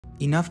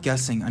Enough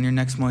guessing on your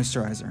next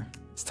moisturizer.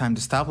 It's time to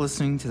stop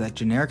listening to that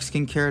generic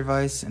skincare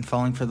advice and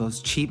falling for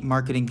those cheap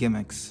marketing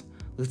gimmicks.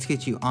 Let's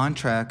get you on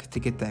track to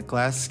get that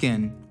glass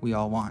skin we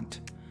all want.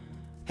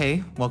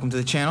 Hey, welcome to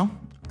the channel.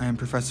 I am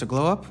Professor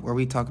Glow Up, where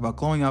we talk about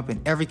glowing up in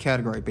every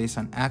category based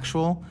on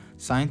actual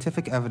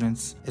scientific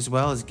evidence, as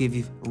well as give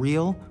you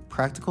real,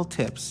 practical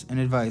tips and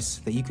advice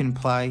that you can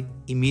apply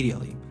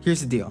immediately.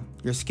 Here's the deal.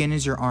 Your skin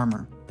is your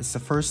armor. It's the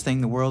first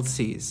thing the world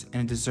sees,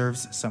 and it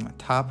deserves some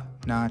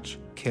top-notch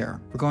care.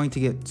 We're going to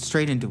get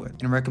straight into it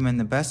and recommend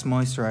the best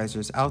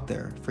moisturizers out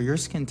there for your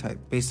skin type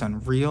based on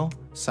real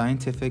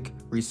scientific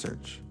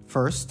research.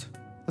 First,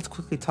 let's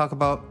quickly talk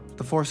about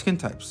the 4 skin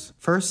types.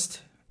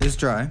 First is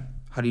dry.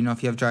 How do you know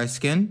if you have dry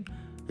skin?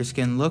 Your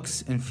skin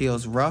looks and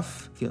feels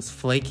rough, feels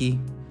flaky,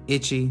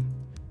 itchy,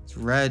 it's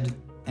red,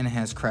 and it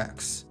has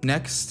cracks.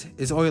 Next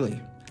is oily.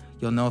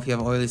 You'll know if you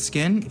have oily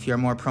skin if you are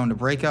more prone to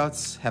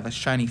breakouts, have a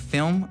shiny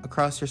film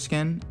across your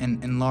skin,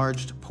 and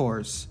enlarged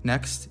pores.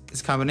 Next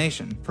is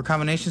combination. For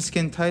combination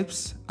skin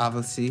types,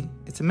 obviously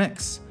it's a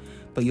mix,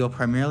 but you'll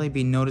primarily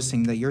be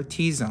noticing that your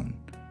T-zone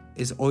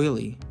is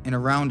oily and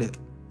around it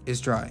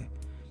is dry.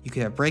 You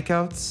could have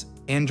breakouts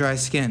and dry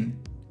skin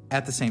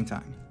at the same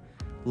time.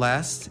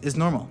 Last is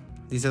normal.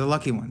 These are the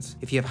lucky ones.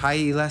 If you have high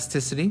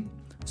elasticity,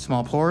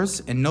 small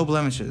pores, and no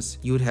blemishes,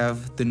 you would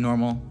have the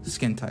normal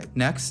skin type.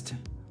 Next,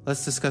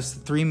 let's discuss the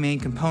 3 main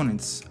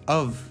components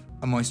of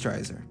a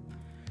moisturizer.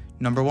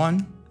 Number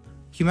 1,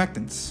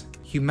 humectants.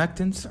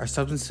 Humectants are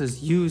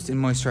substances used in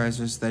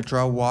moisturizers that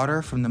draw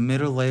water from the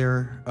middle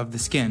layer of the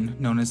skin,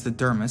 known as the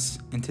dermis,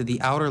 into the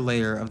outer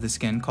layer of the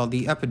skin called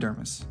the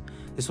epidermis.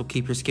 This will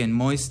keep your skin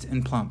moist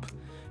and plump.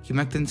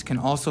 Humectants can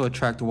also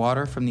attract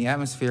water from the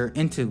atmosphere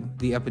into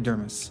the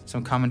epidermis.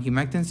 Some common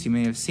humectants you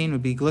may have seen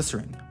would be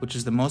glycerin, which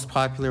is the most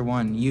popular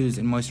one used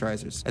in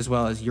moisturizers, as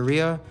well as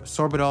urea,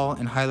 sorbitol,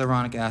 and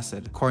hyaluronic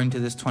acid. According to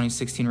this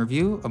 2016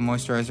 review of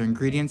moisturizer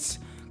ingredients,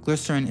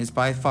 glycerin is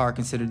by far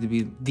considered to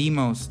be the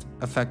most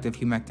effective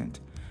humectant.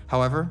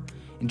 However,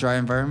 in dry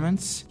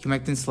environments,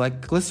 humectants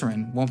like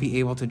glycerin won't be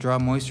able to draw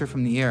moisture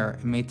from the air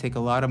and may take a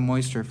lot of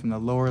moisture from the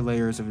lower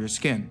layers of your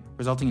skin,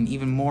 resulting in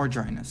even more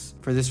dryness.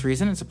 For this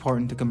reason, it's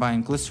important to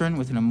combine glycerin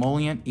with an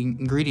emollient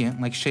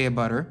ingredient like shea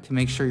butter to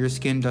make sure your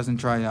skin doesn't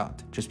dry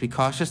out. Just be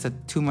cautious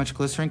that too much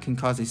glycerin can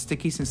cause a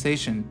sticky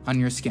sensation on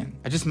your skin.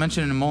 I just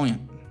mentioned an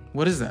emollient.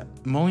 What is that?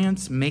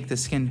 Emollients make the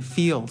skin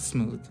feel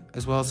smooth,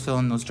 as well as fill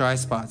in those dry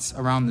spots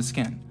around the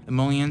skin.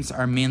 Emollients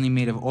are mainly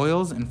made of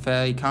oils and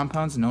fatty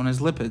compounds known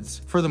as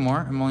lipids.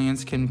 Furthermore,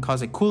 emollients can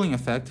cause a cooling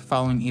effect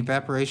following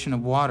evaporation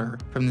of water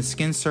from the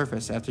skin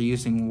surface after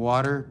using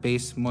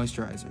water-based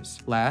moisturizers.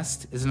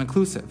 Last is an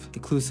occlusive.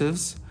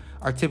 Occlusives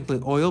are typically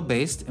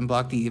oil-based and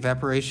block the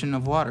evaporation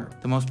of water.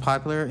 The most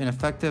popular and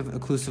effective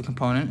occlusive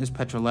component is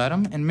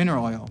petrolatum and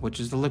mineral oil, which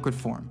is the liquid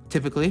form.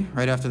 Typically,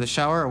 right after the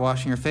shower or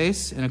washing your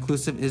face, an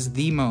occlusive is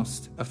the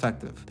most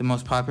effective. The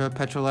most popular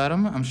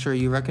petrolatum, I'm sure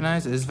you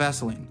recognize, is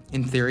Vaseline.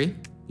 In theory,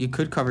 you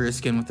could cover your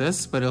skin with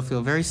this, but it'll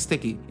feel very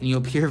sticky and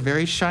you'll appear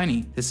very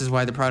shiny. This is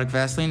why the product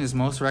Vaseline is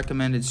most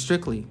recommended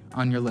strictly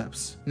on your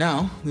lips.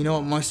 Now, we know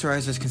what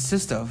moisturizers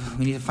consist of.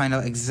 We need to find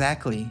out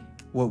exactly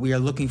what we are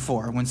looking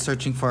for when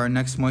searching for our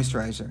next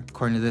moisturizer.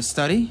 According to this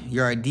study,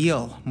 your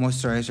ideal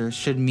moisturizer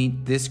should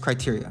meet this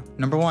criteria.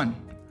 Number 1,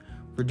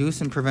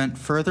 reduce and prevent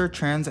further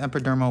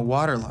transepidermal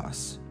water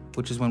loss,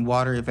 which is when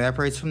water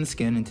evaporates from the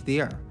skin into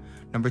the air.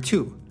 Number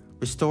 2,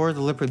 restore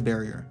the lipid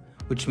barrier,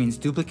 which means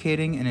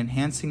duplicating and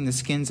enhancing the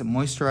skin's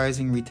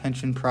moisturizing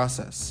retention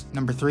process.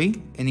 Number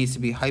 3, it needs to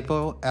be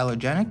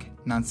hypoallergenic,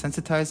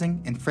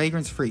 non-sensitizing, and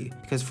fragrance-free,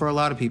 because for a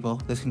lot of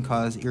people, this can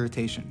cause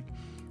irritation.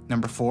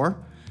 Number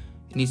 4,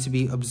 it needs to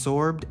be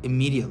absorbed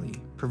immediately,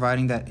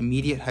 providing that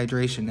immediate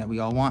hydration that we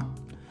all want.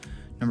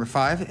 Number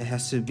 5, it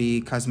has to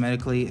be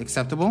cosmetically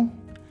acceptable.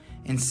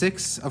 And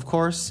 6, of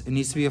course, it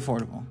needs to be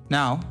affordable.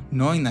 Now,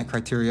 knowing that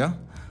criteria,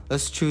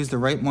 let's choose the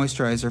right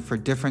moisturizer for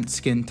different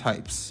skin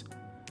types.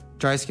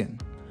 Dry skin.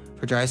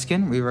 For dry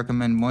skin, we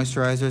recommend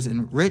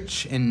moisturizers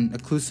rich in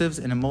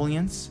occlusives and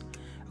emollients.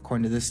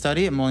 According to this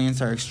study, emollients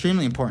are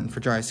extremely important for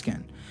dry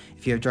skin.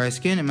 If you have dry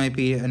skin, it might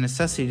be a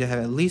necessity to have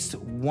at least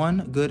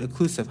one good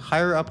occlusive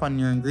higher up on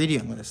your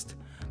ingredient list.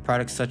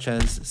 Products such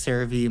as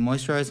CeraVe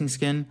Moisturizing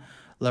Skin,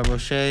 La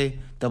Roche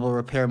Double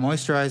Repair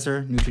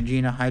Moisturizer,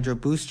 Neutrogena Hydro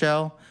Boost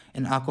Gel,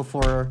 and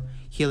Aquaphor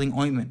Healing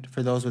Ointment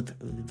for those with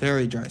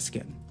very dry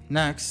skin.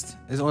 Next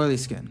is oily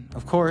skin.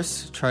 Of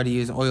course, try to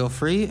use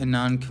oil-free and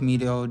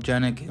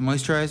non-comedogenic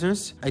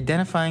moisturizers.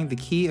 Identifying the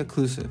key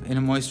occlusive in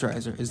a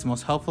moisturizer is the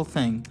most helpful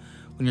thing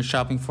when you're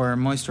shopping for a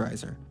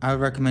moisturizer. I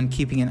would recommend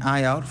keeping an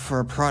eye out for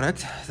a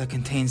product that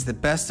contains the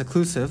best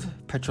occlusive,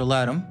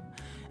 petrolatum,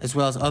 as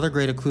well as other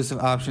great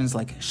occlusive options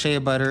like shea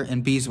butter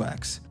and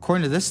beeswax.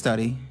 According to this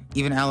study,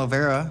 even aloe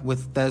vera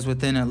that is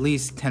within at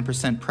least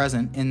 10%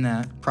 present in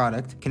that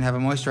product can have a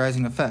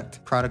moisturizing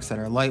effect. Products that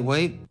are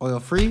lightweight,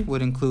 oil-free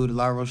would include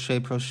La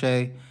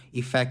Roche-Posay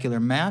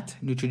Effaclar Matte,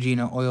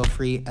 Neutrogena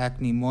Oil-Free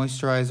Acne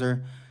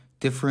Moisturizer,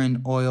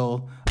 Differin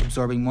Oil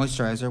Absorbing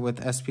Moisturizer with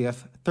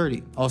SPF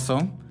 30.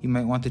 Also, you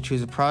might want to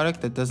choose a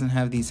product that doesn't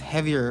have these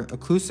heavier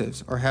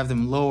occlusives or have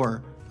them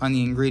lower on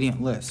the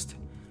ingredient list.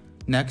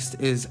 Next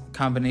is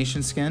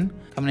combination skin.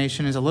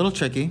 Combination is a little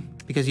tricky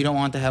because you don't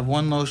want to have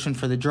one lotion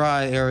for the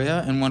dry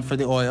area and one for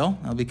the oil.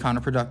 That'll be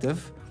counterproductive.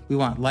 We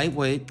want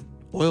lightweight,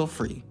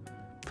 oil-free,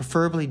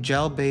 preferably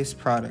gel-based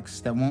products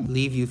that won't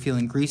leave you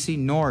feeling greasy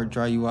nor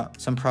dry you up.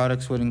 Some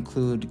products would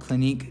include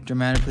Clinique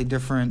Dramatically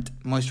Different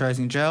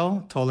Moisturizing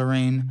Gel,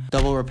 Toleraine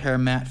Double Repair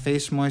Matte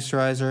Face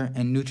Moisturizer,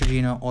 and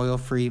Neutrogena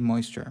Oil-Free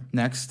Moisture.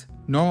 Next,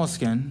 normal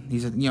skin.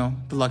 These are, the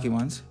lucky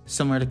ones.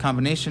 Similar to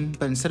combination,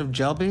 but instead of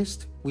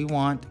gel-based, we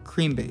want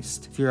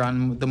cream-based. If you're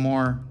on the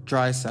more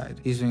dry side,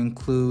 these will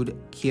include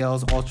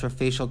Kiehl's Ultra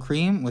Facial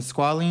Cream with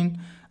squalene,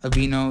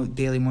 Aveeno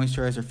Daily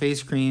Moisturizer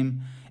Face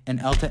Cream, and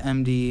Elta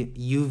MD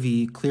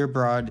UV Clear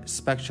Broad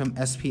Spectrum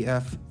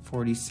SPF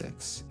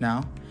 46.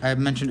 Now, I had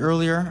mentioned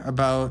earlier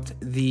about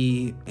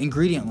the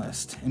ingredient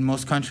list. In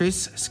most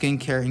countries,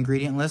 skincare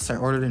ingredient lists are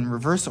ordered in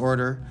reverse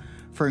order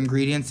for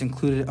ingredients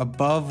included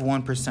above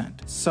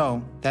 1%.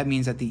 So that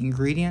means that the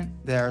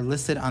ingredient that are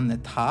listed on the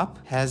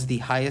top has the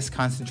highest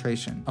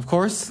concentration. Of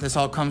course, this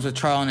all comes with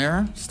trial and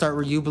error. Start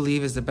where you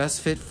believe is the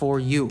best fit for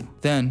you.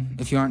 Then,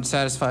 if you aren't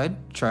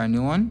satisfied, try a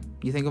new one.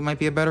 You think it might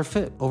be a better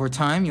fit. Over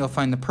time, you'll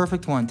find the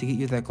perfect one to get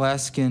you that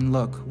glass skin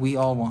look we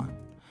all want.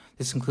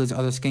 This includes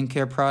other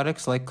skincare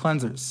products like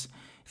cleansers.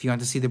 If you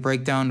want to see the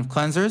breakdown of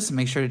cleansers,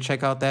 make sure to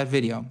check out that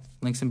video.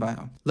 Links in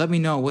bio. Let me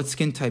know what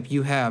skin type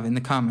you have in the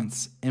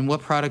comments and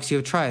what products you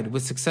have tried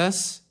with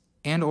success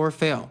and or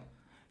fail.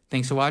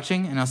 Thanks for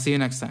watching, and I'll see you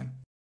next time.